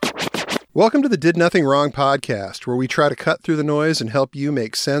Welcome to the Did Nothing Wrong podcast, where we try to cut through the noise and help you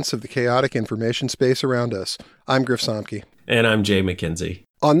make sense of the chaotic information space around us. I'm Griff Somke. And I'm Jay McKenzie.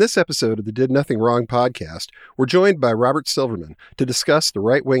 On this episode of the Did Nothing Wrong podcast, we're joined by Robert Silverman to discuss the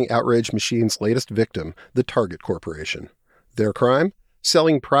right-wing outrage machine's latest victim, the Target Corporation. Their crime?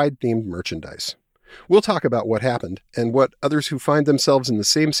 Selling Pride-themed merchandise. We'll talk about what happened and what others who find themselves in the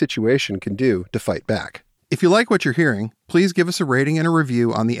same situation can do to fight back. If you like what you're hearing, please give us a rating and a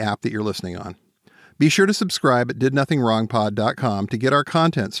review on the app that you're listening on. Be sure to subscribe at didnothingwrongpod.com to get our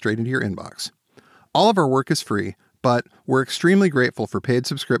content straight into your inbox. All of our work is free, but we're extremely grateful for paid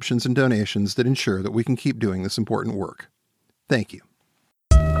subscriptions and donations that ensure that we can keep doing this important work. Thank you.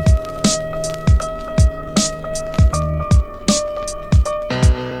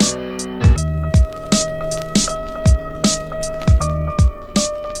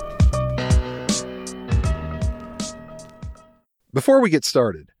 Before we get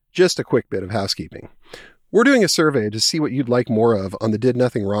started, just a quick bit of housekeeping. We're doing a survey to see what you'd like more of on the Did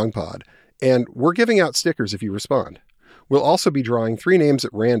Nothing Wrong pod, and we're giving out stickers if you respond. We'll also be drawing 3 names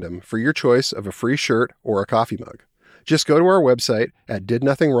at random for your choice of a free shirt or a coffee mug. Just go to our website at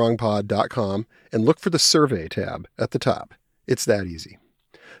didnothingwrongpod.com and look for the survey tab at the top. It's that easy.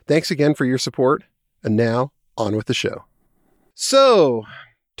 Thanks again for your support, and now on with the show. So,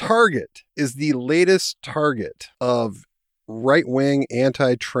 Target is the latest target of right-wing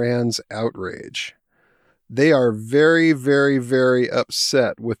anti-trans outrage. They are very, very, very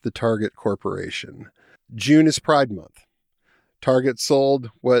upset with the Target Corporation. June is Pride Month. Target sold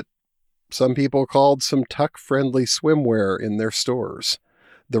what some people called some tuck-friendly swimwear in their stores.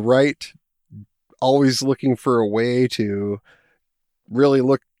 The right, always looking for a way to really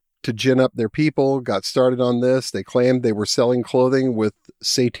look to gin up their people, got started on this. They claimed they were selling clothing with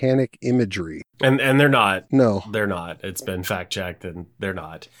satanic imagery. And they're not. No. They're not. It's been fact-checked, and they're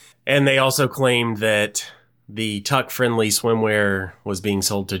not. And they also claimed that the tuck-friendly swimwear was being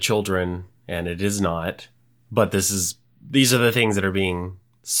sold to children, and it is not. But these are the things that are being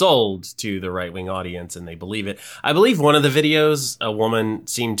sold to the right-wing audience, and they believe it. I believe one of the videos, a woman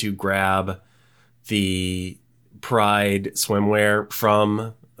seemed to grab the Pride swimwear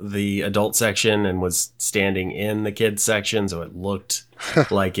from the adult section and was standing in the kids section, so it looked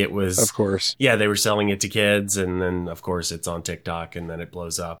like it was, of course, yeah, they were selling it to kids, and then of course it's on TikTok, and then it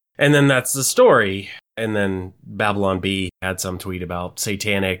blows up, and then that's the story. And then Babylon Bee had some tweet about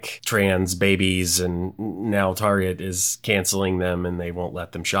satanic trans babies, and now Target is canceling them and they won't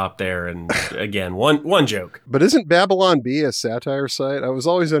let them shop there. And again, one joke. But isn't Babylon Bee a satire site? I was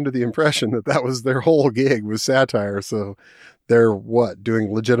always under the impression that was their whole gig, was satire. So they're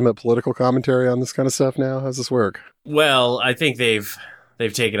doing legitimate political commentary on this kind of stuff now? How's this work? Well, I think they've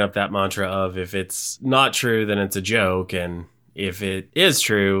taken up that mantra of if it's not true, then it's a joke, and if it is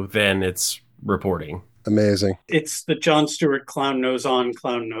true, then it's reporting. Amazing. It's the Jon Stewart clown nose on,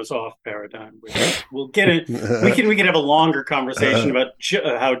 clown nose off paradigm. We'll get it. We can have a longer conversation about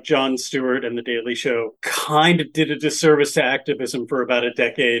how Jon Stewart and The Daily Show kind of did a disservice to activism for about a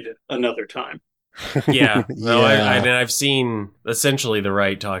decade another time. Yeah. No, I mean, I've seen essentially the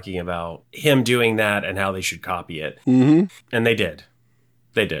right talking about him doing that and how they should copy it. Mm-hmm. And they did.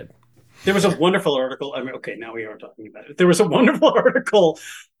 They did. There was a wonderful article. I mean, okay, now we are talking about it. There was a wonderful article.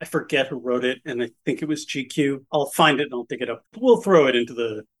 I forget who wrote it, and I think it was GQ. I'll find it and I'll dig it up. We'll throw it into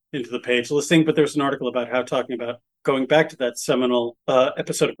the page listing. But there's an article about how talking about going back to that seminal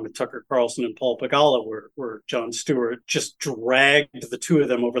episode with Tucker Carlson and Paul Begala, where Jon Stewart just dragged the two of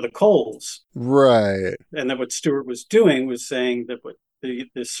them over the coals. Right. And that what Stewart was doing was saying that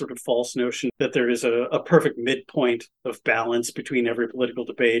this sort of false notion that there is a perfect midpoint of balance between every political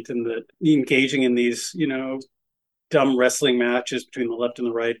debate, and that engaging in these, dumb wrestling matches between the left and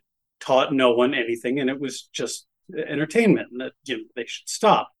the right taught no one anything, and it was just entertainment, and that they should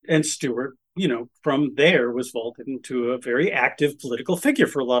stop. And Stewart, from there was vaulted into a very active political figure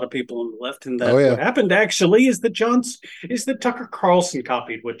for a lot of people on the left. And that what happened actually is that Tucker Carlson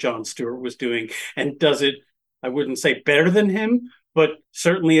copied what Jon Stewart was doing, and does it, I wouldn't say better than him, but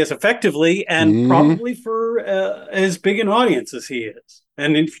certainly as effectively, and probably for as big an audience as he is.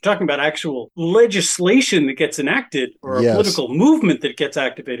 And if you're talking about actual legislation that gets enacted, or a political movement that gets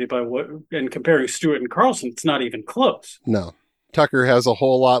activated by and comparing Stewart and Carlson, it's not even close. No. Tucker has a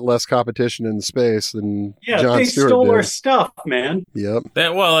whole lot less competition in the space than Jon Stewart did. They stole our stuff, man. Yep.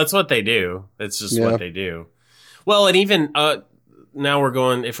 That's what they do. It's just what they do. Well, and even now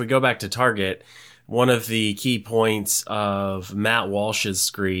if we go back to Target, one of the key points of Matt Walsh's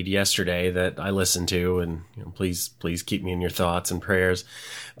screed yesterday that I listened to, and please keep me in your thoughts and prayers,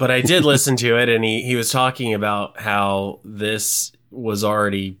 but I did listen to it, and he was talking about how this was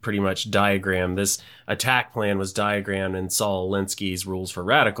already pretty much diagrammed. This attack plan was diagrammed in Saul Alinsky's Rules for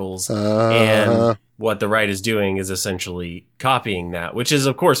Radicals. And what the right is doing is essentially copying that, which is,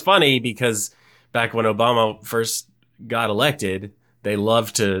 of course, funny because back when Obama first got elected, they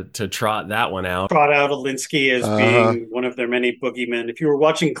loved to trot that one out. Trot out Alinsky as being one of their many boogeymen. If you were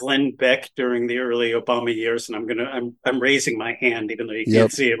watching Glenn Beck during the early Obama years, and I'm raising my hand even though you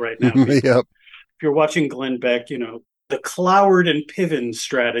can't see it right now. Yep. If you're watching Glenn Beck, the Cloward and Piven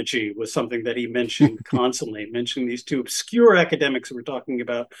strategy was something that he mentioned constantly, mentioning these two obscure academics who were talking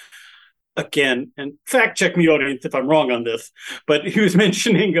about, again, and fact check me, audience, if I'm wrong on this, but he was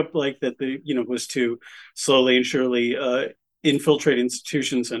mentioning that was to slowly and surely infiltrate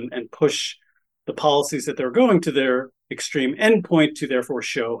institutions and push the policies that they're going to their extreme endpoint to therefore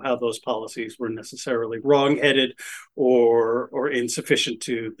show how those policies were necessarily wrong-headed or insufficient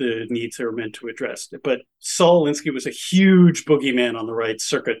to the needs they were meant to address. But Saul Alinsky was a huge boogeyman on the right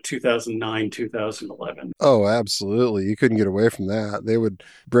circa 2009, 2011. Oh, absolutely. You couldn't get away from that. They would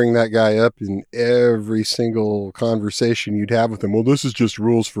bring that guy up in every single conversation you'd have with him. Well, this is just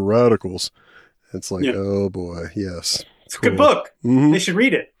Rules for Radicals. It's like, oh boy, yes. It's a good book. They should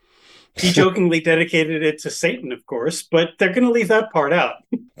read it. He jokingly dedicated it to Satan, of course, but they're going to leave that part out.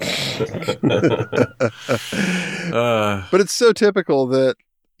 But it's so typical that,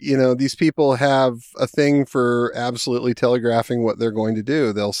 these people have a thing for absolutely telegraphing what they're going to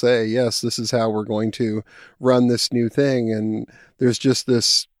do. They'll say, yes, this is how we're going to run this new thing. And there's just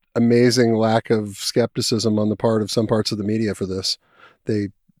this amazing lack of skepticism on the part of some parts of the media for this.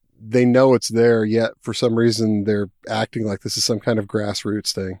 They know it's there, yet for some reason they're acting like this is some kind of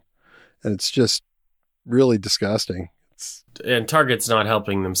grassroots thing. And it's just really disgusting. And Target's not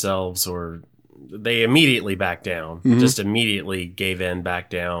helping themselves, or they immediately back down, just immediately gave in,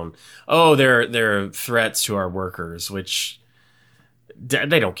 back down. Oh, they're threats to our workers, which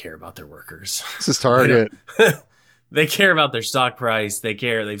they don't care about their workers. This is Target. They care about their stock price.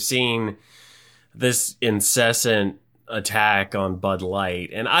 They've seen this incessant attack on Bud Light.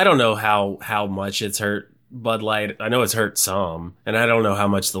 And I don't know how much it's hurt Bud Light. I know it's hurt some, and I don't know how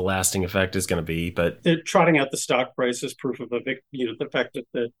much the lasting effect is going to be, but they're trotting out the stock price as proof of the fact that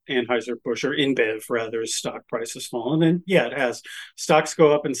the Anheuser-Busch, or InBev rather, stock price has fallen. And yeah, it has. Stocks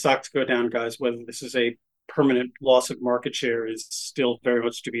go up and stocks go down, guys. Whether this is a permanent loss of market share is still very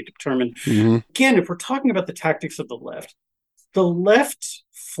much to be determined. Again, if we're talking about the tactics of the left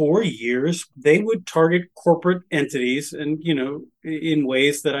for years, they would target corporate entities and, in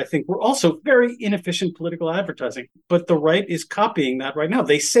ways that I think were also very inefficient political advertising. But the right is copying that right now.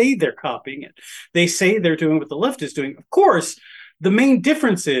 They say they're copying it. They say they're doing what the left is doing. Of course, the main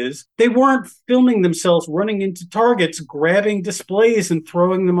difference is they weren't filming themselves running into targets, grabbing displays and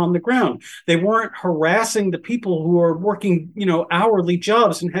throwing them on the ground. They weren't harassing the people who are working, hourly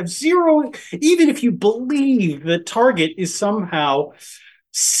jobs and have zero, even if you believe that Target is somehow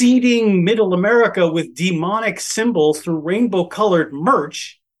seeding middle America with demonic symbols through rainbow-colored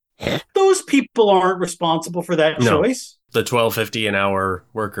merch, those people aren't responsible for that choice. The $12.50 an hour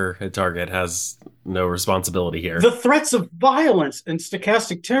worker at Target has no responsibility here. The threats of violence and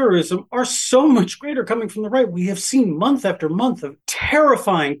stochastic terrorism are so much greater coming from the right. We have seen month after month of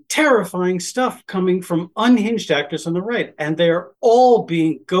terrifying, terrifying stuff coming from unhinged actors on the right. And they are all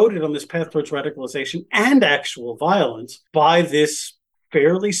being goaded on this path towards radicalization and actual violence by this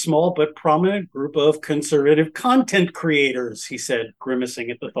fairly small but prominent group of conservative content creators, he said,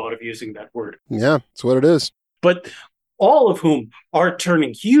 grimacing at the thought of using that word. Yeah, that's what it is. But all of whom are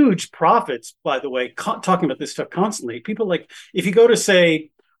turning huge profits, by the way, talking about this stuff constantly. People like, if you go to, say,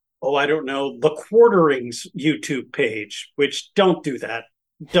 the Quarterings YouTube page, which don't do that.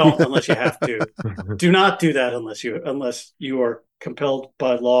 Don't unless you have to. Do not do that unless you are compelled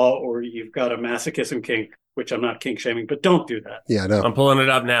by law or you've got a masochism kink, which I'm not kink shaming, but don't do that. Yeah, no. I'm pulling it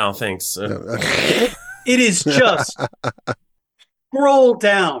up now. Thanks. It is just scroll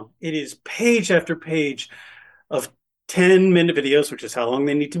down. It is page after page of 10-minute videos, which is how long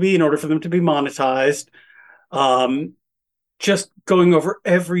they need to be in order for them to be monetized. Just going over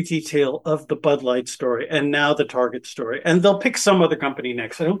every detail of the Bud Light story and now the Target story. And they'll pick some other company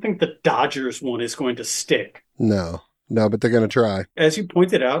next. I don't think the Dodgers one is going to stick. No, but they're going to try. As you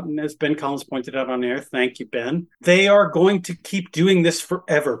pointed out, and as Ben Collins pointed out on air, thank you, Ben, they are going to keep doing this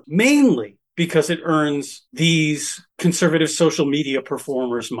forever, mainly because it earns these conservative social media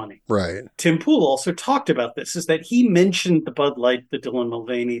performers money. Right. Tim Pool also talked about this, is that he mentioned the Bud Light, the Dylan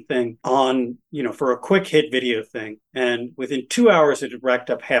Mulvaney thing on, for a quick hit video thing. And within 2 hours, it had racked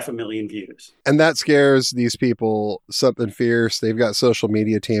up 500,000 views. And that scares these people something fierce. They've got social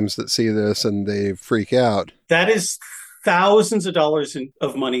media teams that see this and they freak out. That is thousands of dollars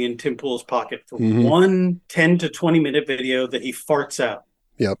of money in Tim Pool's pocket for one 10 to 20-minute video that he farts out.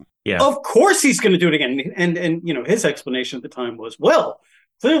 Yep. Yeah. Of course he's going to do it again. And his explanation at the time was, well,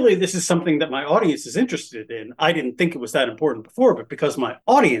 clearly this is something that my audience is interested in. I didn't think it was that important before, but because my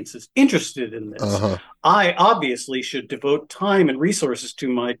audience is interested in this, I obviously should devote time and resources to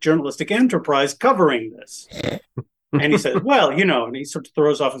my journalistic enterprise covering this. And he says, well, and he sort of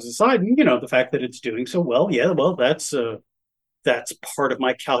throws off as a side, and, the fact that it's doing so well, that's part of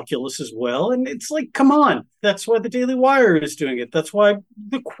my calculus as well. And it's like, come on, that's why the Daily Wire is doing it. That's why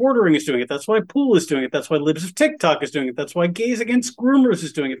the Quartering is doing it. That's why Pool is doing it. That's why Libs of TikTok is doing it. That's why Gays Against Groomers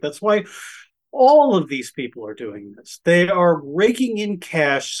is doing it. That's why all of these people are doing this. They are raking in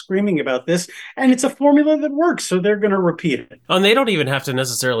cash, screaming about this, and it's a formula that works, so they're going to repeat it. And they don't even have to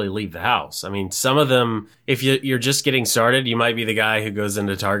necessarily leave the house. I mean, some of them, if you're just getting started, you might be the guy who goes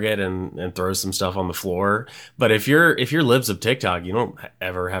into Target and throws some stuff on the floor. But if you're Libs of TikTok, you don't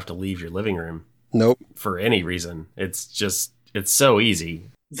ever have to leave your living room. Nope. For any reason. It's so easy.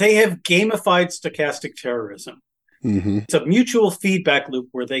 They have gamified stochastic terrorism. It's a mutual feedback loop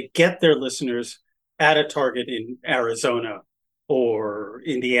where they get their listeners at a target in Arizona or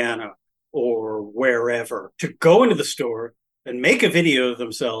Indiana or wherever to go into the store and make a video of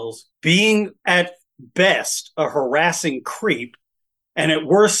themselves being at best a harassing creep and at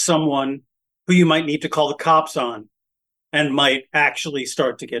worst someone who you might need to call the cops on and might actually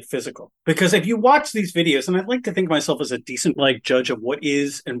start to get physical. Because if you watch these videos, and I'd like to think of myself as a decent judge of what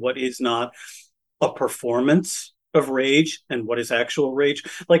is and what is not a performance of rage and what is actual rage.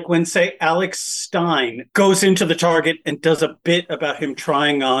 Like when, say, Alex Stein goes into the Target and does a bit about him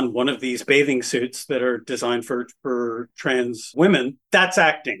trying on one of these bathing suits that are designed for trans women. That's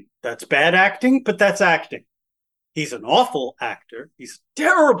acting. That's bad acting, but that's acting. He's an awful actor. He's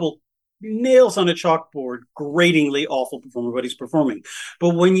terrible, nails on a chalkboard, gratingly awful performer, but he's performing.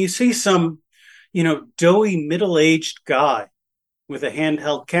 But when you see some, doughy middle-aged guy with a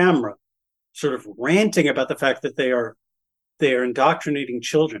handheld camera sort of ranting about the fact that they are indoctrinating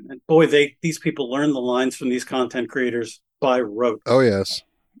children. And boy, these people learn the lines from these content creators by rote. Oh, yes.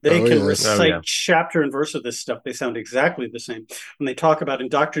 They can recite chapter and verse of this stuff. They sound exactly the same. When they talk about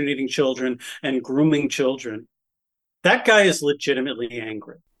indoctrinating children and grooming children, that guy is legitimately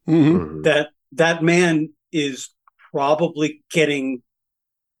angry. That man is probably getting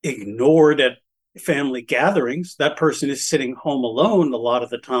ignored at family gatherings. That person is sitting home alone a lot of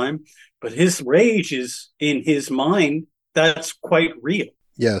the time, but his rage is in his mind. That's quite real.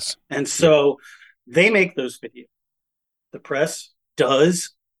 Yes. And so they make those videos. The press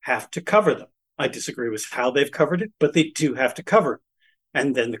does have to cover them. I disagree with how they've covered it, but they do have to cover it.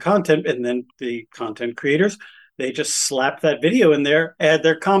 And then the content creators, they just slap that video in there, add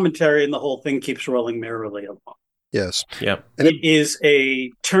their commentary, and the whole thing keeps rolling merrily along. Yes. Yep. And it is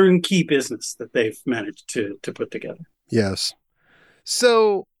a turnkey business that they've managed to put together. Yes.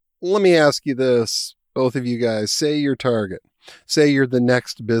 So let me ask you this, both of you guys. Say you're Target. Say you're the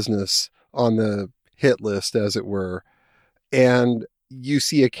next business on the hit list, as it were, and you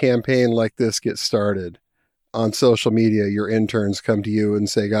see a campaign like this get started on social media. Your interns come to you and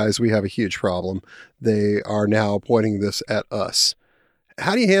say, guys, we have a huge problem. They are now pointing this at us.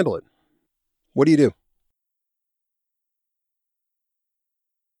 How do you handle it? What do you do?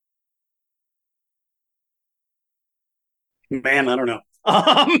 Man, I don't know.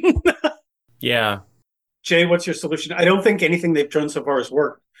 Yeah. Jay, what's your solution? I don't think anything they've done so far has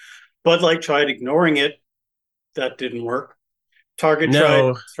worked. Bud Light tried ignoring it. That didn't work. Target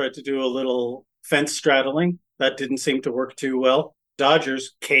tried to do a little fence straddling. That didn't seem to work too well.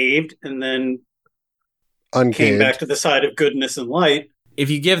 Dodgers caved and then came back to the side of goodness and light. If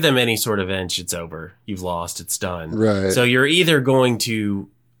you give them any sort of inch, it's over. You've lost. It's done. Right. So you're either going to,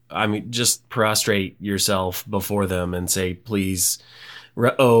 just prostrate yourself before them and say, please,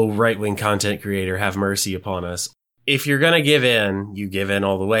 right-wing content creator, have mercy upon us. If you're going to give in, you give in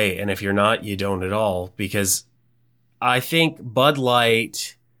all the way. And if you're not, you don't at all. Because I think Bud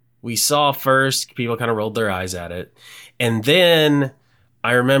Light, we saw first, people kind of rolled their eyes at it. And then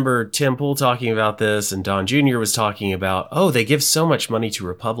I remember Tim Pool talking about this, and Don Jr. was talking about, they give so much money to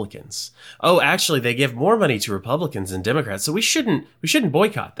Republicans. Oh, actually, they give more money to Republicans than Democrats, so we shouldn't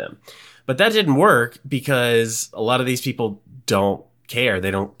boycott them. But that didn't work because a lot of these people don't care.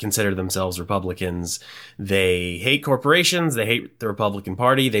 They don't consider themselves Republicans. They hate corporations. They hate the Republican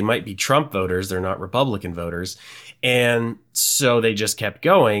Party. They might be Trump voters. They're not Republican voters. And so they just kept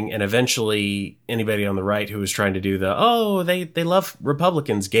going. And eventually anybody on the right who was trying to do they love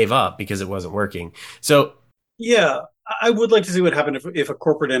Republicans gave up because it wasn't working. So yeah, I would like to see what happened if a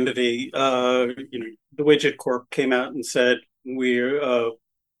corporate entity, the Widget Corp came out and said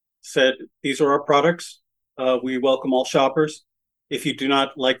these are our products. We welcome all shoppers. If you do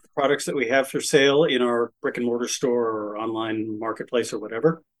not like the products that we have for sale in our brick and mortar store or online marketplace or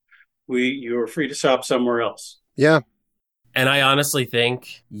whatever, you're free to shop somewhere else. Yeah. And I honestly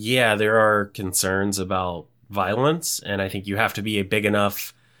think, there are concerns about violence, and I think you have to be a big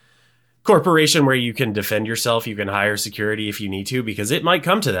enough corporation where you can defend yourself. You can hire security if you need to, because it might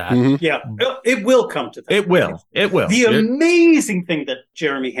come to that. Mm-hmm. Yeah, it will come to that. It will. The amazing thing that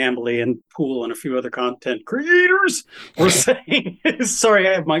Jeremy Hambly and Poole and a few other content creators were saying is, sorry,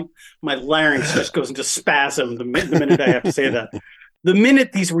 I have my larynx just goes into spasm the minute I have to say that. The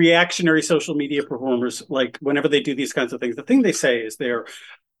minute these reactionary social media performers, like whenever they do these kinds of things, the thing they say is they're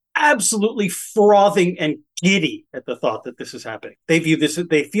absolutely frothing and giddy at the thought that this is happening. They view this,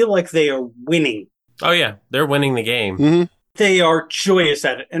 they feel like they are winning. Oh, yeah. They're winning the game. Mm-hmm. They are joyous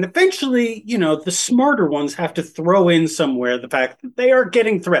at it. And eventually, the smarter ones have to throw in somewhere the fact that they are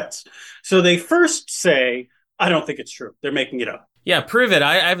getting threats. So they first say, I don't think it's true. They're making it up. Yeah, prove it.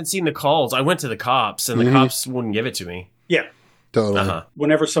 I haven't seen the calls. I went to the cops, and the cops wouldn't give it to me. Yeah. Totally. Uh-huh.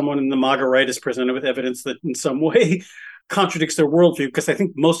 Whenever someone in the MAGA right is presented with evidence that in some way contradicts their worldview, because I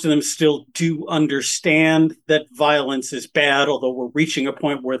think most of them still do understand that violence is bad, although we're reaching a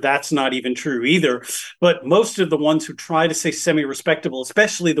point where that's not even true either. But most of the ones who try to say semi-respectable,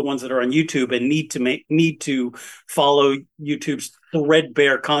 especially the ones that are on YouTube and need to follow YouTube's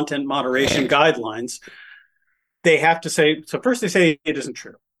threadbare content moderation guidelines, they have to say, so first they say it isn't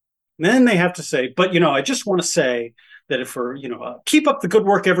true. And then they have to say, but, I just want to say that if we're, keep up the good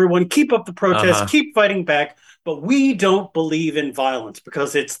work, everyone, keep up the protests, keep fighting back. But we don't believe in violence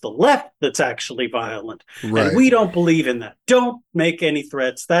because it's the left that's actually violent. Right. And we don't believe in that. Don't make any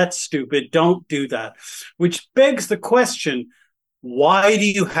threats. That's stupid. Don't do that. Which begs the question, why do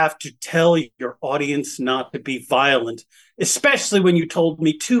you have to tell your audience not to be violent, especially when you told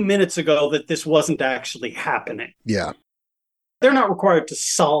me 2 minutes ago that this wasn't actually happening? Yeah. They're not required to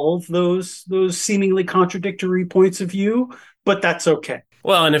solve those seemingly contradictory points of view, but that's okay.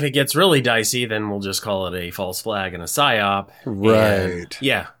 Well, and if it gets really dicey, then we'll just call it a false flag and a psyop. Right.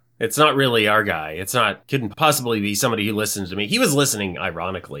 And it's not really our guy. Couldn't possibly be somebody who listens to me. He was listening,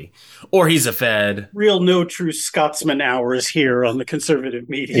 ironically. Or he's a Fed. Real no true Scotsman hours here on the conservative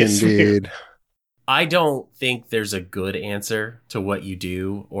media. Indeed. I don't think there's a good answer to what you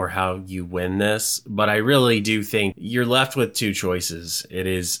do or how you win this, but I really do think you're left with two choices. It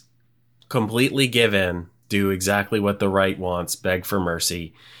is completely give in, do exactly what the right wants, beg for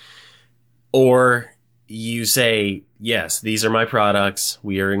mercy, or you say, yes, these are my products.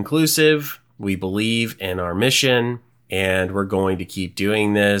 We are inclusive. We believe in our mission, and we're going to keep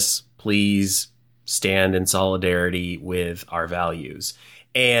doing this. Please stand in solidarity with our values.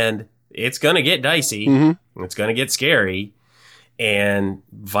 And it's going to get dicey. Mm-hmm. It's going to get scary. And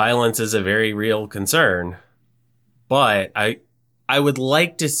violence is a very real concern. But I would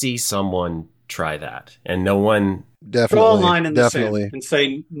like to see someone try that. And no one... Definitely. Draw a line in the sand and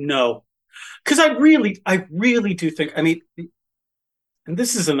say no. Because I really do think, and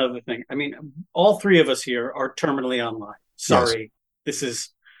this is another thing. All three of us here are terminally online. Sorry.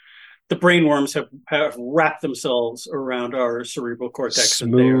 Yes. The brainworms have wrapped themselves around our cerebral cortex.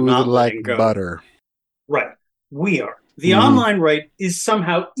 Smooth and they are not like letting go. Butter. Right. We are. The online right is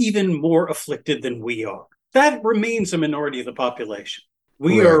somehow even more afflicted than we are. That remains a minority of the population.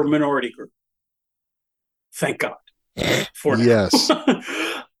 We are a minority group. Thank God. For now. Yes.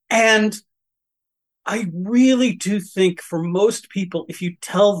 And I really do think for most people, if you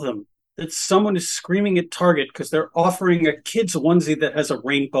tell them that someone is screaming at Target because they're offering a kid's onesie that has a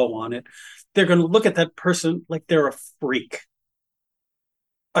rainbow on it, they're going to look at that person like they're a freak.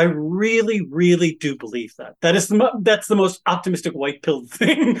 I really, really do believe that. That's the most optimistic white pill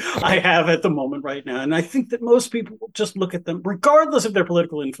thing I have at the moment right now. And I think that most people will just look at them, regardless of their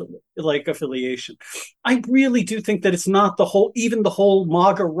political affiliation. I really do think that it's not even the whole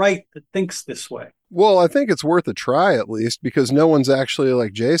MAGA right that thinks this way. Well, I think it's worth a try at least, because no one's actually,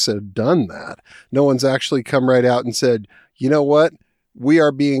 like Jay said, done that. No one's actually come right out and said, you know what? We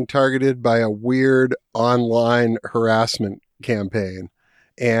are being targeted by a weird online harassment campaign,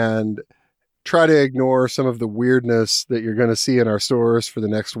 and try to ignore some of the weirdness that you're going to see in our stores for the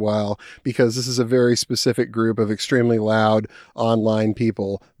next while, because this is a very specific group of extremely loud online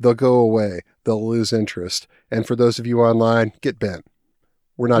people. They'll go away. They'll lose interest. And for those of you online, get bent.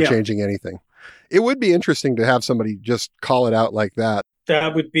 We're not changing anything. It would be interesting to have somebody just call it out like that.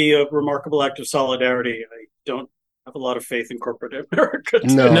 That would be a remarkable act of solidarity. I don't have a lot of faith in corporate America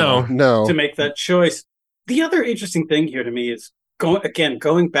to make that choice. The other interesting thing here to me is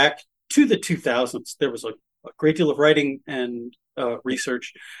going back to the 2000s. There was a great deal of writing and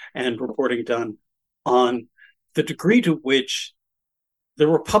research and reporting done on the degree to which the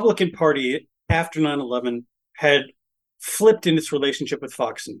Republican Party after 9/11 had flipped in its relationship with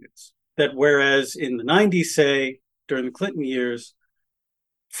Fox News. That whereas in the 90s, say, during the Clinton years,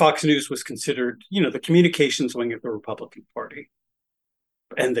 Fox News was considered, the communications wing of the Republican Party.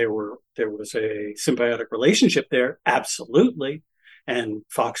 And there was a symbiotic relationship there, absolutely. And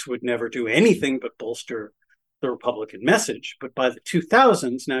Fox would never do anything but bolster the Republican message. But by the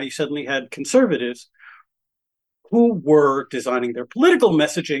 2000s, now you suddenly had conservatives who were designing their political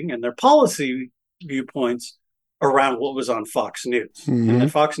messaging and their policy viewpoints around what was on Fox News. Mm-hmm. And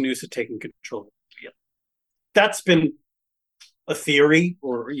that Fox News had taken control. That's been a theory,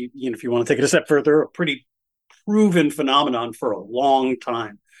 or if you want to take it a step further, a pretty proven phenomenon for a long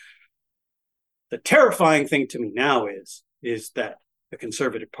time. The terrifying thing to me now is that the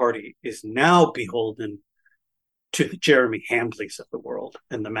Conservative Party is now beholden to the Jeremy Hambleys of the world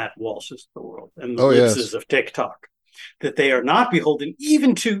and the Matt Walshes of the world and the Lipses of TikTok. That they are not beholden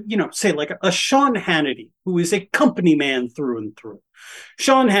even to, say like a Sean Hannity, who is a company man through and through.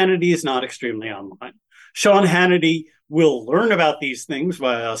 Sean Hannity is not extremely online. Sean Hannity will learn about these things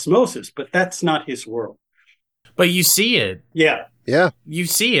via osmosis, but that's not his world. But you see it. Yeah. Yeah. You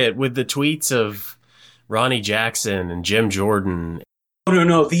see it with the tweets of Ronnie Jackson and Jim Jordan.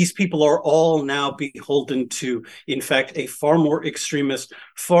 No. These people are all now beholden to, in fact, a far more extremist,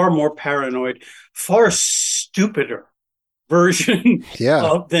 far more paranoid, far stupider version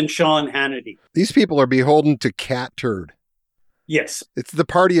than Sean Hannity. These people are beholden to Cat Turd. Yes. It's the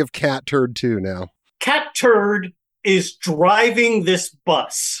party of Cat Turd too now. Cat Turd is driving this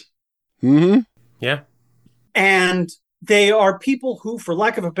bus. Mm-hmm. Yeah. And they are people who, for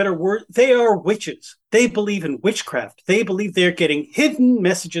lack of a better word, they are witches. They believe in witchcraft. They believe they're getting hidden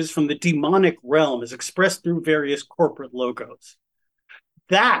messages from the demonic realm as expressed through various corporate logos.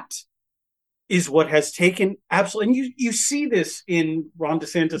 That is what has taken absolutely, and you see this in Ron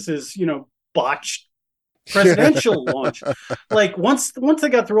DeSantis's, botched presidential launch. Like once they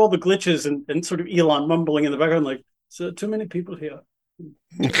got through all the glitches and sort of Elon mumbling in the background, like, so too many people here.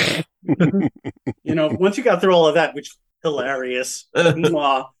 Once you got through all of that, which hilarious.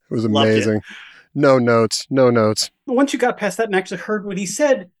 Mwah, it was amazing. It. No notes. Once you got past that and actually heard what he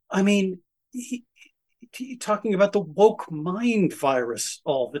said, I mean, he talking about the woke mind virus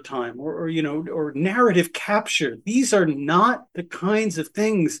all the time, or narrative capture. These are not the kinds of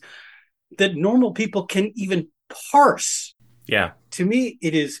things that normal people can even parse. Yeah. To me,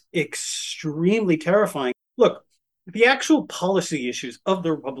 it is extremely terrifying. Look, the actual policy issues of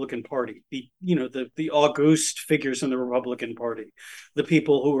the Republican Party, the august figures in the Republican Party, the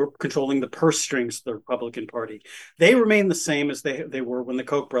people who are controlling the purse strings of the Republican Party, they remain the same as they were when the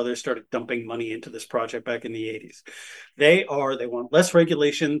Koch brothers started dumping money into this project back in the 80s. They want less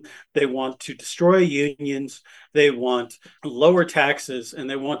regulation, they want to destroy unions, they want lower taxes, and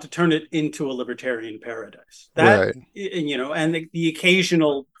they want to turn it into a libertarian paradise. That, and the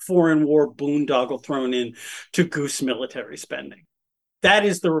occasional foreign war boondoggle thrown in to goose military spending. That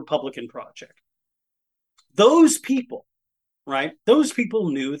is the Republican project. Those people, right? Those people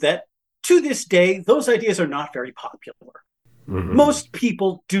knew that to this day, those ideas are not very popular. Mm-hmm. Most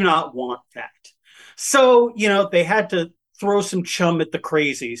people do not want that. So, they had to throw some chum at the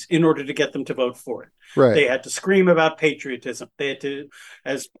crazies in order to get them to vote for it. Right. They had to scream about patriotism. They had to,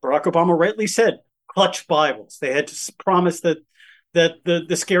 as Barack Obama rightly said, clutch Bibles. They had to promise that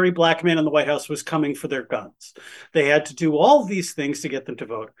the scary black man in the White House was coming for their guns. They had to do all these things to get them to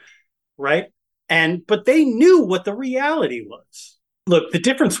vote, right? But they knew what the reality was. Look, the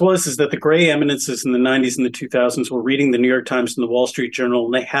difference is that the gray eminences in the 90s and the 2000s were reading the New York Times and the Wall Street Journal,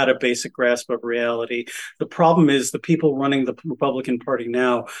 and they had a basic grasp of reality. The problem is the people running the Republican Party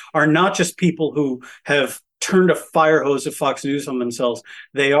now are not just people who have turned a fire hose of Fox News on themselves.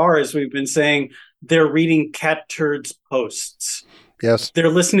 They are, as we've been saying, they're reading Cat Turd's posts. Yes. They're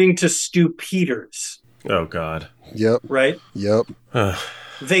listening to Stu Peters. Oh, God. Yep. Right? Yep.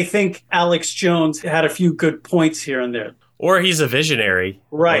 They think Alex Jones had a few good points here and there. Or he's a visionary.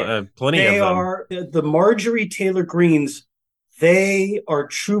 Right. Plenty of them. They are the Marjorie Taylor Greens. They are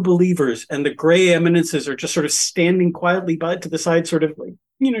true believers, and the gray eminences are just sort of standing quietly to the side, sort of like,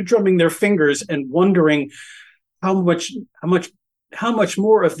 drumming their fingers and wondering how much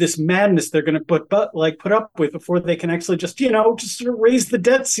more of this madness they're going to put up with before they can actually just sort of raise the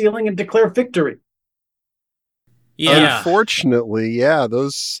debt ceiling and declare victory. Yeah. Unfortunately,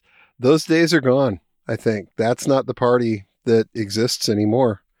 those days are gone. I think that's not the party that exists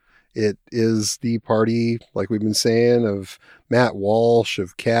anymore. It is the party, like we've been saying, of Matt Walsh,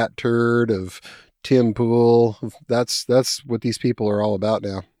 of Cat Turd, of Tim Pool. That's what these people are all about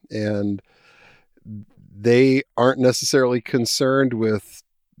now. And they aren't necessarily concerned with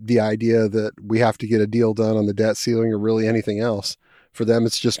the idea that we have to get a deal done on the debt ceiling or really anything else. For them,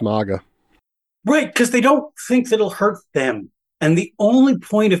 it's just MAGA. Right, because they don't think that it'll hurt them. And the only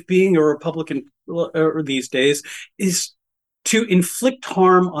point of being a Republican these days is to inflict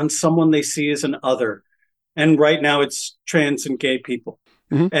harm on someone they see as an other. And right now it's trans and gay people.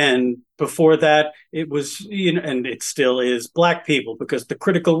 Mm-hmm. And before that, it was, and it still is black people, because the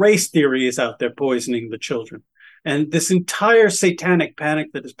critical race theory is out there poisoning the children. And this entire satanic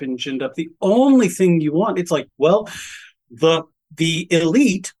panic that has been ginned up, the only thing you want, it's like, well, the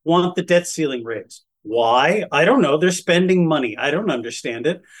elite want the debt ceiling raised. Why? I don't know. They're spending money. I don't understand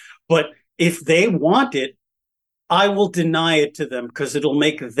it. But if they want it, I will deny it to them because it'll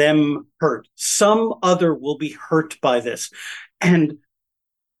make them hurt. Some other will be hurt by this. And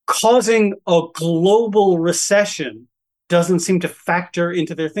causing a global recession doesn't seem to factor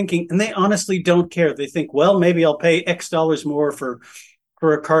into their thinking. And they honestly don't care. They think, well, maybe I'll pay X dollars more for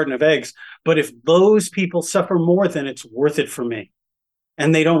a carton of eggs. But if those people suffer more, then it's worth it for me.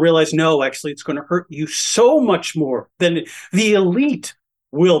 And they don't realize, no, actually, it's going to hurt you so much more than the elite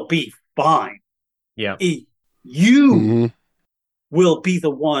will be fine. Yeah. You will be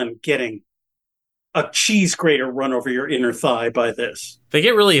the one getting a cheese grater run over your inner thigh by this. They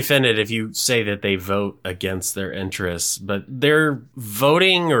get really offended if you say that they vote against their interests, but they're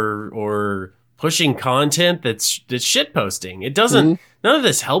voting or pushing content that's shitposting. It doesn't, none of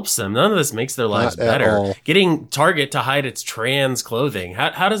this helps them. None of this makes their lives better. Getting Target to hide its trans clothing.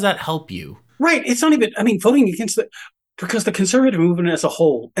 How does that help you? Right. It's not even, voting against because the conservative movement as a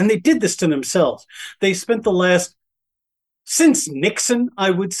whole, and they did this to themselves. They spent since Nixon, I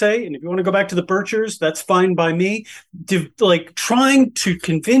would say, and if you want to go back to the Birchers, that's fine by me, trying to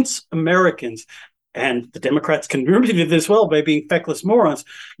convince Americans, and the Democrats contributed this well by being feckless morons,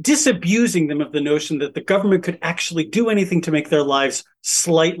 disabusing them of the notion that the government could actually do anything to make their lives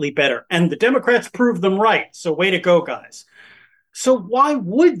slightly better. And the Democrats proved them right. So way to go, guys. So why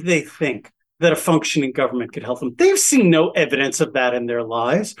would they think that a functioning government could help them? They've seen no evidence of that in their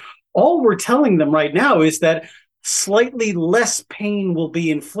lives. All we're telling them right now is that slightly less pain will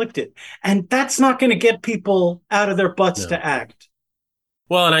be inflicted. And that's not going to get people out of their butts to act.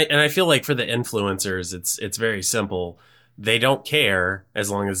 Well, and I feel like for the influencers, it's very simple. They don't care as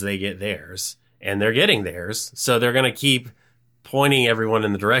long as they get theirs, and they're getting theirs. So they're going to keep pointing everyone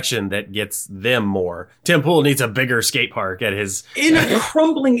in the direction that gets them more. Tim Pool needs a bigger skate park at his... In a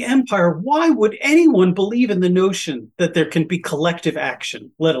crumbling empire, why would anyone believe in the notion that there can be collective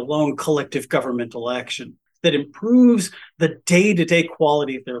action, let alone collective governmental action, that improves the day-to-day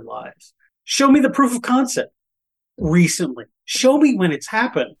quality of their lives? Show me the proof of concept recently. Show me when it's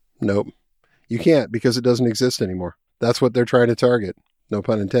happened. Nope. You can't, because it doesn't exist anymore. That's what they're trying to target. No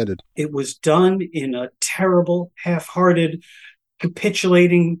pun intended. It was done in a terrible, half-hearted,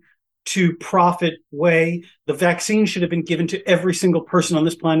 capitulating to profit way. The vaccine should have been given to every single person on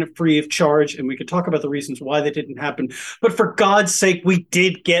this planet free of charge, and we could talk about the reasons why that didn't happen. But for God's sake, we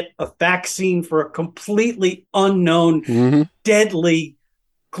did get a vaccine for a completely unknown, deadly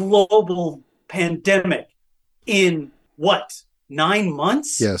global pandemic in what, 9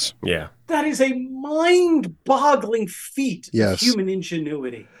 months? Yes. Yeah. That is a mind-boggling feat of human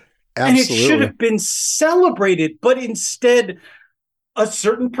ingenuity. Absolutely. And it should have been celebrated, but instead a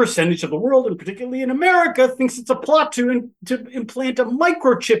certain percentage of the world, and particularly in America, thinks it's a plot to implant a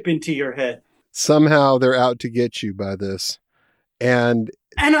microchip into your head. Somehow they're out to get you by this. And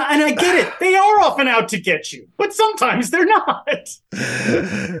I get it. They are often out to get you, but sometimes they're not.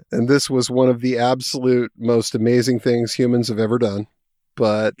 And this was one of the absolute most amazing things humans have ever done.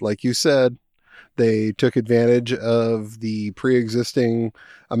 But like you said, they took advantage of the pre-existing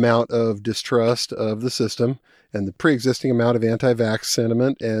amount of distrust of the system and the pre-existing amount of anti-vax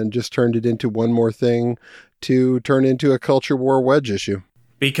sentiment and just turned it into one more thing to turn into a culture war wedge issue.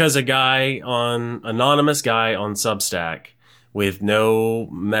 Because anonymous guy on Substack with no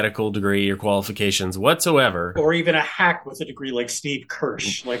medical degree or qualifications whatsoever. Or even a hack with a degree like Steve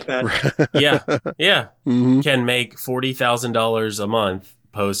Kirsch, like that. Yeah. Can make $40,000 a month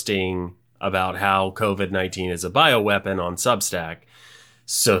posting about how COVID-19 is a bioweapon on Substack.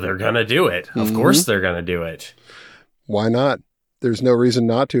 So they're going to do it. Of course they're going to do it. Why not? There's no reason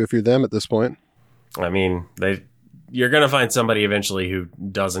not to if you're them at this point. I mean, you're going to find somebody eventually who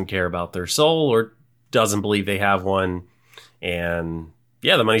doesn't care about their soul or doesn't believe they have one. And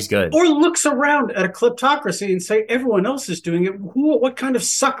Yeah, the money's good. Or looks around at a kleptocracy and say, everyone else is doing it. What kind of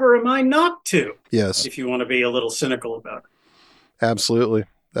sucker am I not to? Yes. If you want to be a little cynical about it. Absolutely.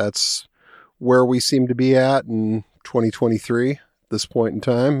 That's where we seem to be at in 2023 at this point in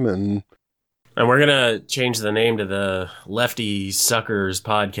time. And we're going to change the name to the Lefty Suckers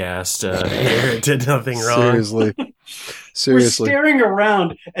podcast. Here it did nothing wrong. Seriously. We're staring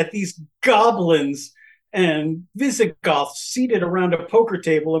around at these goblins and Visigoths seated around a poker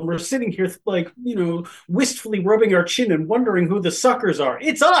table, and we're sitting here wistfully rubbing our chin and wondering who the suckers are.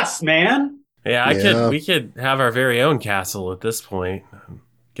 It's us, man. Yeah, we could have our very own castle at this point.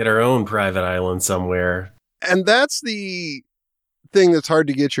 Get our own private island somewhere. And that's the thing that's hard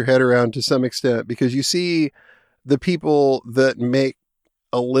to get your head around to some extent, because you see the people that make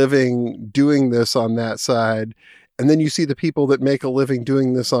a living doing this on that side, and then you see the people that make a living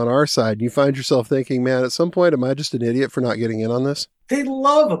doing this on our side, and you find yourself thinking, man, at some point, am I just an idiot for not getting in on this? They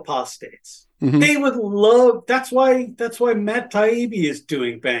love apostates. Mm-hmm. They would love, that's why Matt Taibbi is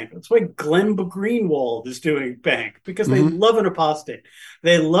doing bank. That's why Glenn Greenwald is doing bank, because they love an apostate.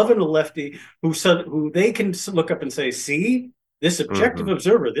 They love a lefty who they can look up and say, see, this objective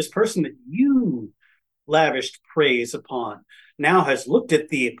observer, this person that you lavished praise upon, now has looked at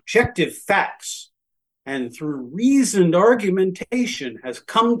the objective facts and through reasoned argumentation has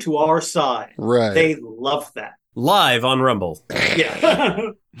come to our side. Right. They love that. Live on Rumble.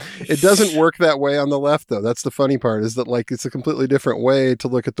 Yeah. It doesn't work that way on the left, though. That's the funny part, is that it's a completely different way to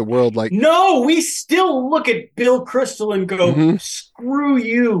look at the world. No, we still look at Bill Kristol and go, screw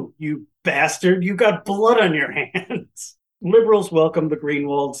you, you bastard. You got blood on your hands. Liberals welcome the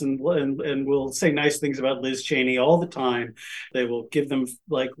Greenwalds and will say nice things about Liz Cheney all the time. They will give them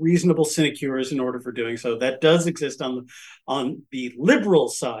reasonable sinecures in order for doing so. That does exist on the liberal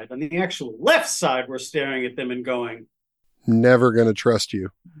side. On the actual left side, we're staring at them and going, never going to trust you.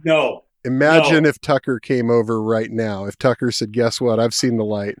 No. Imagine if Tucker came over right now. If Tucker said, guess what? I've seen the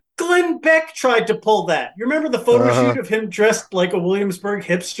light. Glenn Beck tried to pull that. You remember the photo shoot of him dressed like a Williamsburg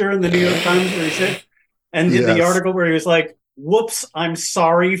hipster in the New York Times where he said, and did the article where he was like, whoops, I'm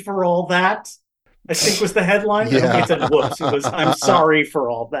sorry for all that, I think was the headline. Yeah. I don't think it said whoops. It was, I'm sorry for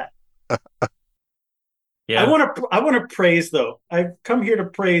all that. Yeah. I want to praise, though. I've come here to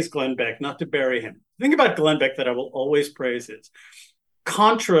praise Glenn Beck, not to bury him. The thing about Glenn Beck that I will always praise is,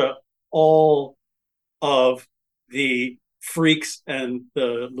 contra all of the freaks and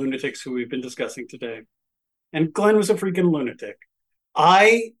the lunatics who we've been discussing today, and Glenn was a freaking lunatic,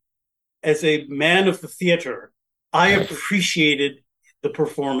 as a man of the theater, I appreciated the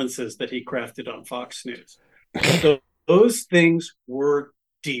performances that he crafted on Fox News. Those things were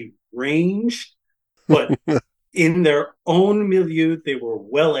deranged, but in their own milieu, they were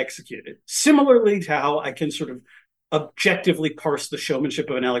well executed. Similarly to how I can sort of objectively parse the showmanship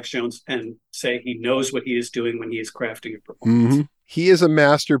of an Alex Jones and say he knows what he is doing when he is crafting a performance. Mm-hmm. He is a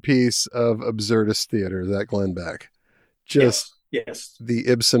masterpiece of absurdist theater, that Glenn Beck. Yes. The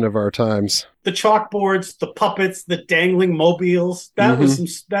Ibsen of our times. The chalkboards, the puppets, the dangling mobiles. That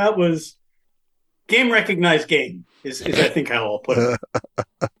was game recognized game is I think how I'll put it.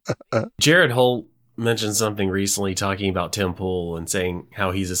 Jared Holt mentioned something recently talking about Tim Pool and saying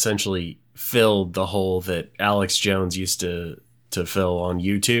how he's essentially filled the hole that Alex Jones used to fill on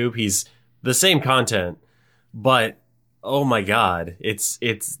YouTube. He's the same content, but oh my God, it's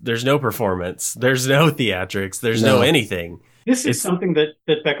there's no performance, there's no theatrics, there's no anything. This is something that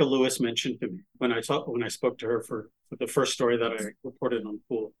Becca Lewis mentioned to me when I spoke to her for the first story that I reported on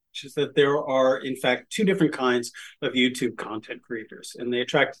Pool, which is that there are, in fact, two different kinds of YouTube content creators, and they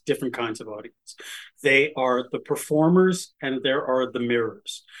attract different kinds of audience. They are the performers, and there are the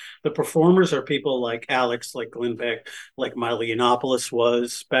mirrors. The performers are people like Alex, like Glenn Beck, like Milo Yiannopoulos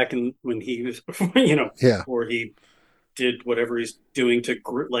was back when he was, before he did whatever he's doing to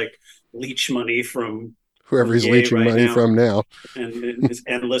leech money from whoever he's leeching money from now. And his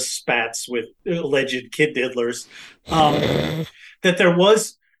endless spats with alleged kid diddlers. That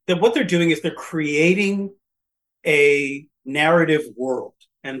what they're doing is they're creating a narrative world,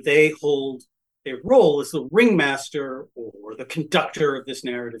 and they hold a role as the ringmaster or the conductor of this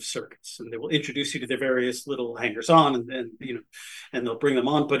narrative circus. And they will introduce you to their various little hangers-on and they'll bring them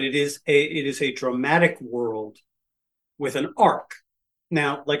on. But it is a dramatic world with an arc.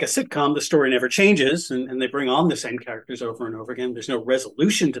 Now, like a sitcom, the story never changes, and they bring on the same characters over and over again. There's no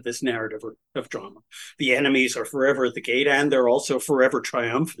resolution to this narrative of drama. The enemies are forever at the gate, and they're also forever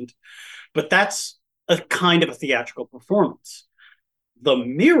triumphant. But that's a kind of a theatrical performance. The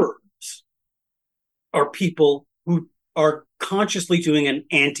mirrors are people who are consciously doing an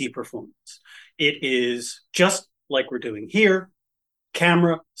anti-performance. It is just like we're doing here.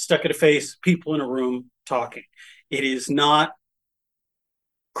 camera stuck at a face, people in a room talking. It is not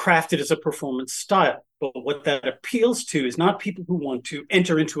crafted as a performance style. But what that appeals to is not people who want to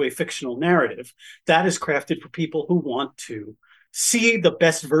enter into a fictional narrative. That is crafted for people who want to see the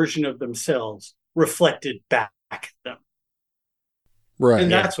best version of themselves reflected back at them. Right.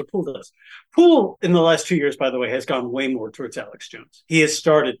 And that's what Poole does. Poole, in the last 2 years, by the way, has gone way more towards Alex Jones. He has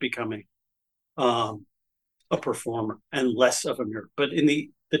started becoming a performer and less of a mirror. But in the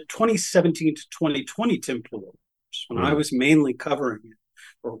 2017 to 2020 Tim Poole, when I was mainly covering it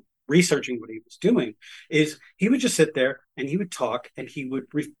or researching what he was doing, is he would just sit there and he would talk and he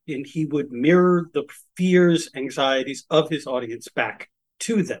would mirror the fears, anxieties of his audience back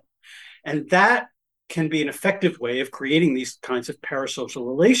to them. And that can be an effective way of creating these kinds of parasocial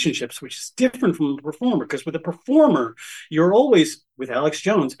relationships, which is different from a performer. Because with a performer, you're always, with Alex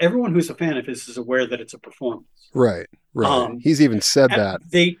Jones, everyone who's a fan of his is aware that it's a performance. Right. He's even said that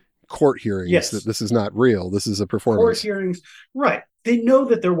court hearings, yes, that this is not real. This is a performance. Court hearings, right. They know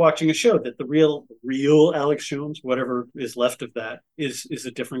that they're watching a show, that the real Alex Jones, whatever is left of that, is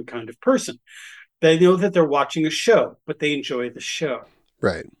a different kind of person. They know that they're watching a show, but they enjoy the show.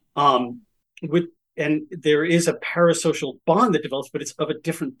 Right. And there is a parasocial bond that develops, but it's of a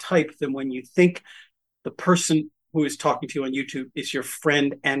different type than when you think the person who is talking to you on YouTube is your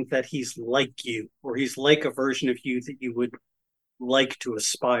friend and that he's like you, or he's like a version of you that you would like to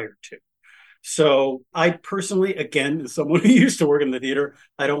aspire to. So I personally, again, as someone who used to work in the theater,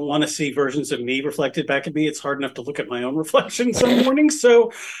 I don't want to see versions of me reflected back at me. It's hard enough to look at my own reflection some mornings.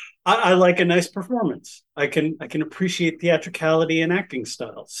 So I like a nice performance. I can appreciate theatricality and acting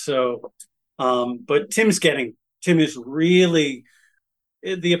styles. So but Tim is really,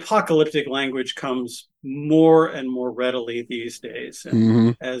 the apocalyptic language comes more and more readily these days.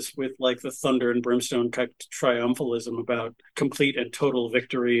 And as with like the thunder and brimstone triumphalism about complete and total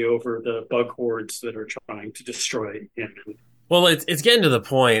victory over the bug hordes that are trying to destroy him. Well, it's getting to the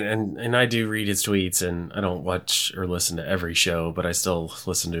point, and I do read his tweets, and I don't watch or listen to every show, but I still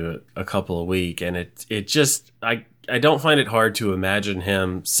listen to it a couple a week, and it just, I don't find it hard to imagine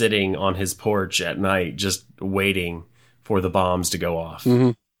him sitting on his porch at night just waiting for the bombs to go off.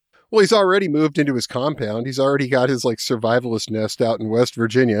 Mm-hmm. Well, he's already moved into his compound. He's already got his like survivalist nest out in West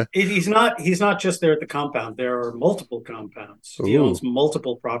Virginia. He's not just there at the compound. There are multiple compounds. Ooh. He owns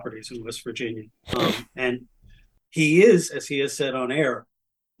multiple properties in West Virginia. And he is, as he has said on air,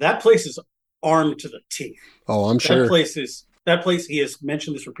 that place is armed to the teeth. Oh, I'm sure. That place, he has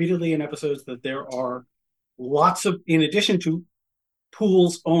mentioned this repeatedly in episodes, that there are lots of, in addition to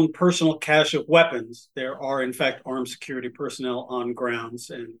Poole's own personal cache of weapons, there are in fact armed security personnel on grounds.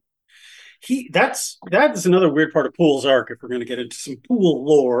 And that is another weird part of Poole's arc, if we're going to get into some Poole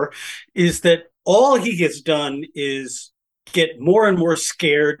lore, is that all he has done is get more and more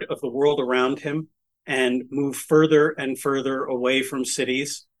scared of the world around him and move further and further away from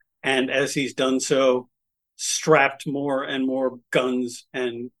cities. And as he's done so, strapped more and more guns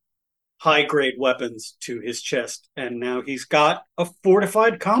and high-grade weapons to his chest. And now he's got a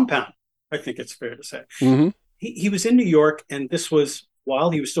fortified compound, I think it's fair to say. Mm-hmm. He was in New York, and this was while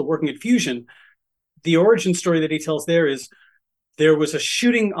he was still working at Fusion. The origin story that he tells there is there was a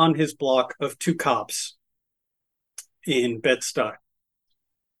shooting on his block of 2 cops in Bed-Stuy.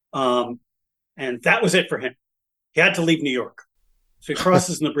 And that was it for him. He had to leave New York. So he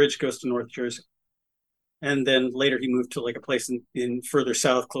crosses the bridge, goes to North Jersey. And then later he moved to like a place in further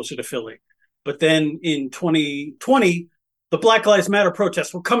south, closer to Philly. But then in 2020, the Black Lives Matter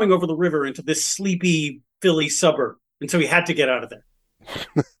protests were coming over the river into this sleepy Philly suburb. And so he had to get out of there.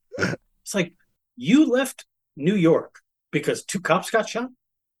 It's like, you left New York because 2 cops got shot?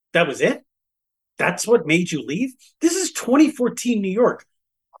 That was it? That's what made you leave? This is 2014 New York.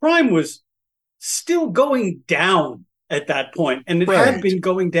 Crime was still going down at that point, and it had been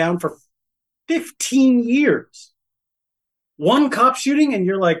going down for 15 years. 1 cop shooting, and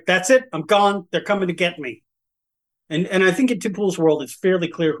you're like, that's it, I'm gone, they're coming to get me. And I think in Tim Poole's world, it's fairly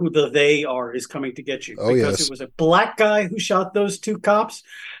clear who the they are is coming to get you. Oh, because yes. It was a black guy who shot those 2 cops,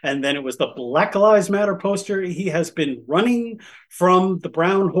 and then it was the Black Lives Matter poster. He has been running from the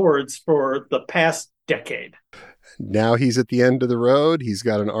brown hordes for the past decade. Now he's at the end of the road. He's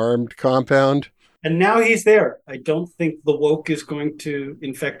got an armed compound. And now he's there. I don't think the woke is going to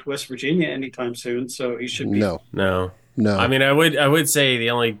infect West Virginia anytime soon, so he should be. No. I mean, I would say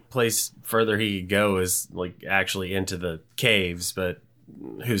the only place further he could go is like actually into the caves, but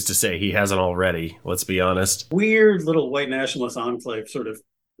who's to say he hasn't already? Let's be honest. Weird little white nationalist enclave sort of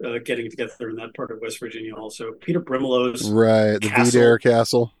getting together in that part of West Virginia also. Peter Brimelow's Right, the castle Vidare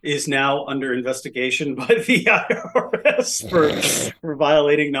Castle is now under investigation by the IRS for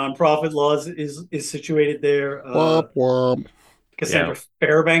violating nonprofit laws, is situated there. Womp womp. Cassandra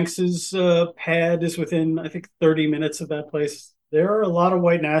Fairbanks's pad is within, I think, 30 minutes of that place. There are a lot of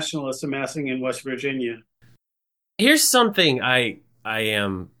white nationalists amassing in West Virginia. Here's something I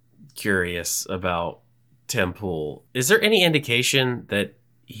am curious about Tim Pool. Is there any indication that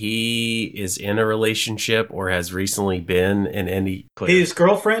he is in a relationship or has recently been in any... His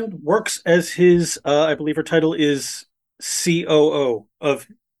girlfriend works as his, I believe her title is COO of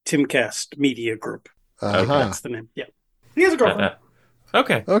Timcast Media Group. Uh-huh. That's the name. Yeah. He has a girlfriend.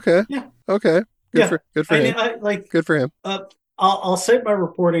 Okay. Yeah. Okay. Good for him. Good for him. I'll cite my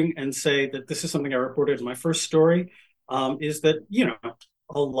reporting and say that this is something I reported in my first story, is that,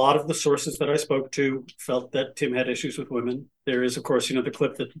 a lot of the sources that I spoke to felt that Tim had issues with women. There is, of course, the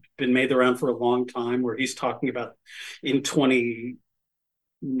clip that's been made around for a long time where he's talking about in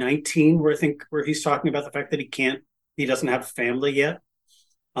 2019, where he's talking about the fact that he doesn't have a family yet.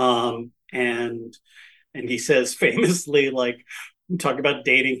 And he says famously, talk about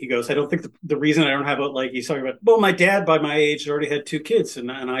dating. He goes, I don't think the reason I don't have he's talking about, well, my dad by my age already had 2 kids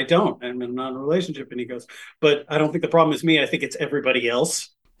and I don't, and I'm not in a relationship. And he goes, but I don't think the problem is me. I think it's everybody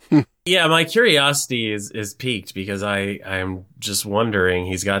else. Yeah. My curiosity is piqued because I'm just wondering,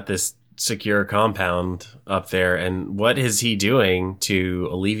 he's got this secure compound up there, and what is he doing to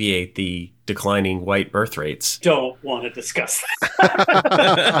alleviate the declining white birth rates? Don't want to discuss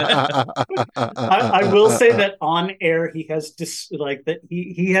that. I will say that on air he has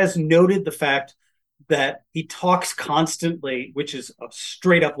he has noted the fact that he talks constantly, which is a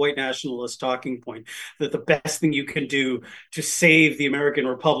straight up white nationalist talking point, that the best thing you can do to save the American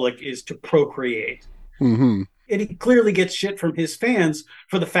Republic is to procreate. Mm-hmm. And he clearly gets shit from his fans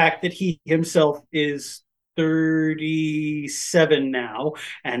for the fact that he himself is 37 now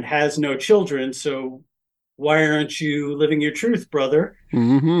and has no children. So why aren't you living your truth, brother?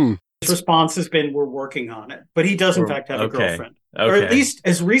 Mm-hmm. His response has been, we're working on it. But he does, in fact, have a girlfriend. Or at least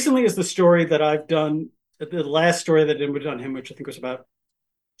as recently as the story that I've done, the last story that I did on him, which I think was about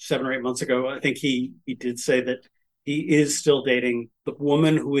 7 or 8 months ago, I think he did say that he is still dating the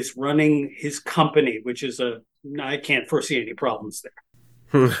woman who is running his company, which is I can't foresee any problems there.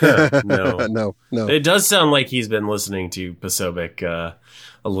 No. It does sound like he's been listening to Posobiec a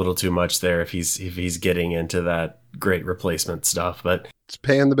little too much there if he's getting into that great replacement stuff, but it's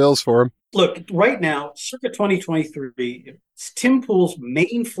paying the bills for him. Look, right now, circa 2023, Tim Pool's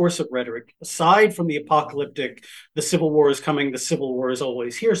main force of rhetoric, aside from the apocalyptic, the Civil War is coming, the Civil War is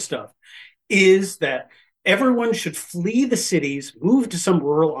always here stuff, is that everyone should flee the cities, move to some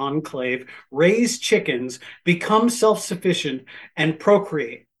rural enclave, raise chickens, become self-sufficient, and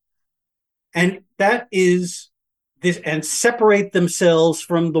procreate. And that is this, and separate themselves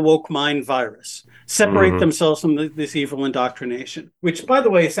from the woke mind virus, separate themselves from this evil indoctrination, which, by the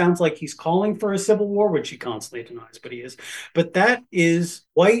way, sounds like he's calling for a civil war, which he constantly denies, but he is. But that is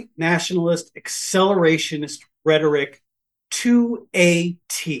white nationalist accelerationist rhetoric to a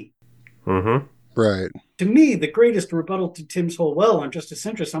T. Mm-hmm. Right. To me, the greatest rebuttal to Tim's whole, well, I'm just a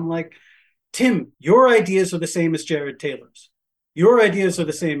centrist. I'm like, Tim, your ideas are the same as Jared Taylor's. Your ideas are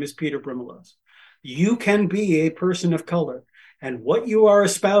the same as Peter Brimelow's. You can be a person of color. And what you are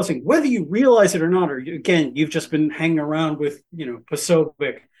espousing, whether you realize it or not, or again, you've just been hanging around with,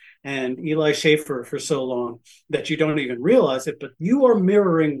 Posobiec and Eli Schaefer for so long that you don't even realize it, but you are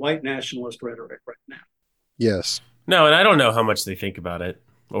mirroring white nationalist rhetoric right now. Yes. No, and I don't know how much they think about it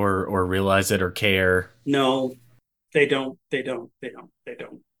or realize it or care. No, they don't. They don't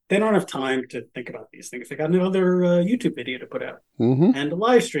have time to think about these things. They got another YouTube video to put out and a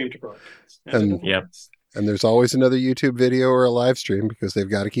live stream to broadcast. And there's always another YouTube video or a live stream because they've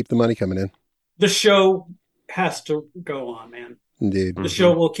got to keep the money coming in. The show has to go on, man. Indeed. The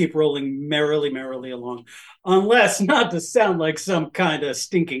show will keep rolling merrily along. Unless, not to sound like some kind of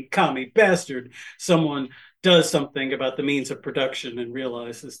stinking commie bastard, someone does something about the means of production and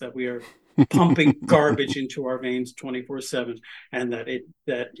realizes that we are pumping garbage into our veins 24/7, and that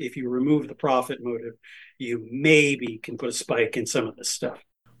if you remove the profit motive, you maybe can put a spike in some of this stuff.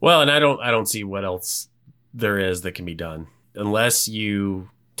 Well, and I don't see what else there is that can be done unless you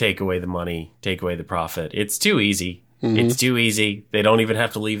take away the money, take away the profit. It's too easy. It's too easy. They don't even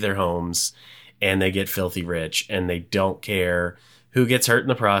have to leave their homes, and they get filthy rich, and they don't care who gets hurt in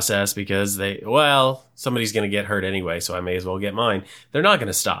the process because somebody's going to get hurt anyway, so I may as well get mine. They're not going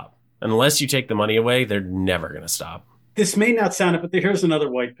to stop. Unless you take the money away, they're never going to stop. This may not sound it, but here's another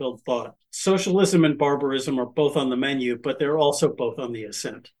white-pilled thought. socialism and barbarism are both on the menu, but they're also both on the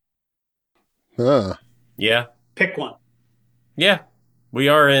ascent. Yeah. Pick one. Yeah. We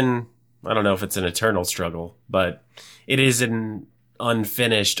are in, I don't know if it's an eternal struggle, but it is an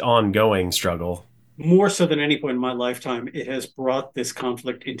unfinished, ongoing struggle. More so than any point in my lifetime, it has brought this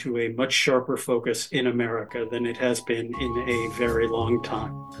conflict into a much sharper focus in America than it has been in a very long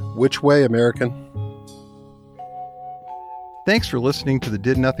time. Which way, American? Thanks for listening to the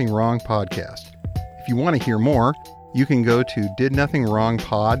Did Nothing Wrong podcast. If you want to hear more, you can go to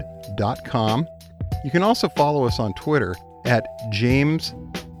didnothingwrongpod.com. You can also follow us on Twitter at James,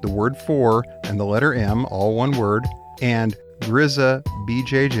 the word 4, and the letter M, all one word, and Grizza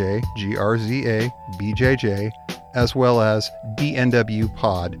BJJ, Grza BJJ, as well as DNW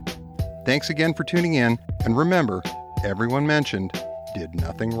Pod. Thanks again for tuning in, and remember, everyone mentioned did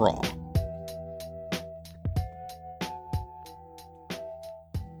nothing wrong.